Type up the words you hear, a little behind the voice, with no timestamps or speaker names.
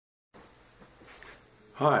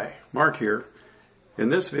Hi, Mark here. In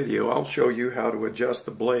this video I'll show you how to adjust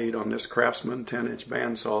the blade on this Craftsman 10-inch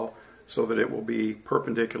bandsaw so that it will be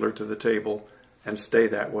perpendicular to the table and stay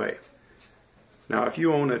that way. Now if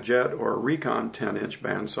you own a Jet or a Recon 10-inch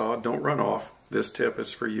bandsaw, don't run off. This tip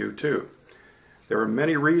is for you too. There are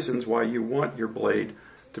many reasons why you want your blade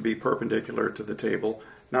to be perpendicular to the table,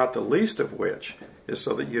 not the least of which is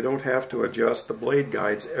so that you don't have to adjust the blade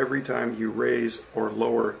guides every time you raise or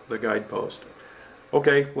lower the guidepost.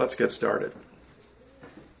 Okay, let's get started.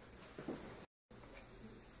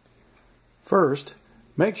 First,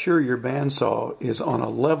 make sure your bandsaw is on a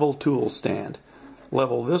level tool stand.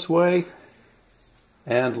 Level this way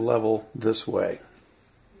and level this way.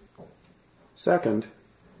 Second,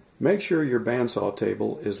 make sure your bandsaw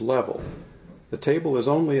table is level. The table is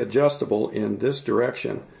only adjustable in this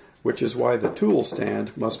direction, which is why the tool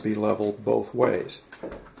stand must be level both ways.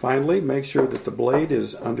 Finally, make sure that the blade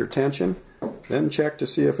is under tension, then check to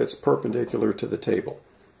see if it's perpendicular to the table.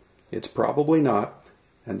 It's probably not,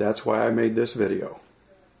 and that's why I made this video.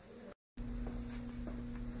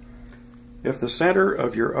 If the center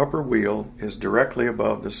of your upper wheel is directly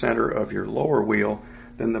above the center of your lower wheel,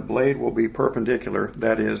 then the blade will be perpendicular,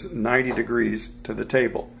 that is 90 degrees to the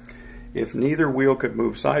table. If neither wheel could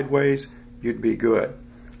move sideways, you'd be good.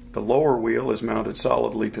 The lower wheel is mounted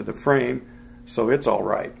solidly to the frame, so it's all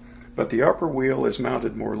right. But the upper wheel is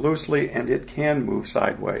mounted more loosely and it can move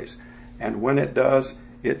sideways. And when it does,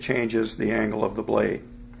 it changes the angle of the blade.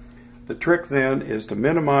 The trick then is to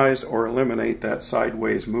minimize or eliminate that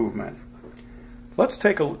sideways movement. Let's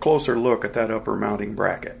take a closer look at that upper mounting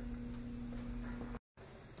bracket.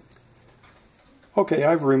 Okay,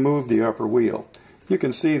 I've removed the upper wheel. You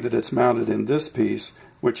can see that it's mounted in this piece,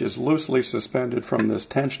 which is loosely suspended from this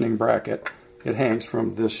tensioning bracket. It hangs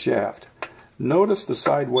from this shaft. Notice the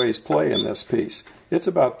sideways play in this piece. It's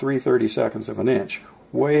about 3/32 of an inch.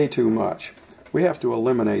 Way too much. We have to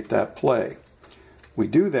eliminate that play. We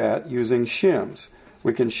do that using shims.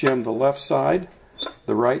 We can shim the left side,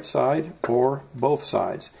 the right side, or both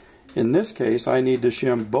sides. In this case, I need to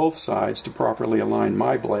shim both sides to properly align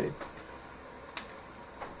my blade.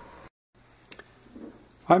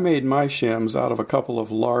 I made my shims out of a couple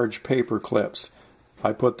of large paper clips.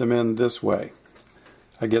 I put them in this way.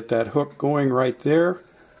 I get that hook going right there,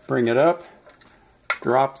 bring it up,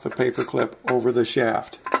 drop the paper clip over the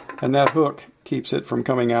shaft, and that hook keeps it from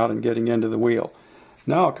coming out and getting into the wheel.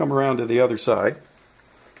 Now I'll come around to the other side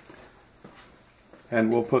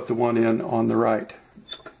and we'll put the one in on the right.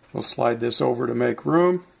 We'll slide this over to make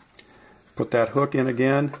room, put that hook in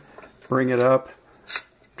again, bring it up,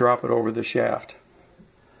 drop it over the shaft.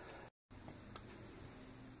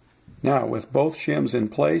 Now with both shims in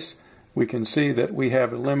place, we can see that we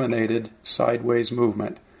have eliminated sideways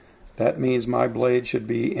movement. That means my blade should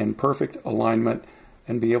be in perfect alignment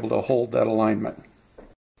and be able to hold that alignment.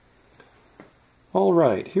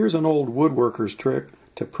 Alright, here's an old woodworker's trick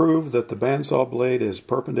to prove that the bandsaw blade is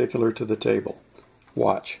perpendicular to the table.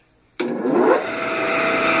 Watch.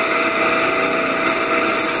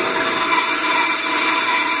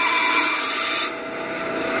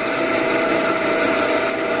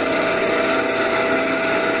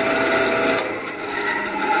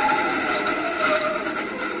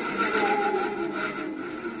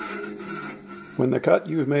 When the cut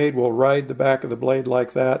you've made will ride the back of the blade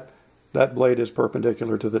like that, that blade is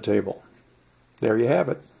perpendicular to the table. There you have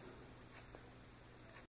it.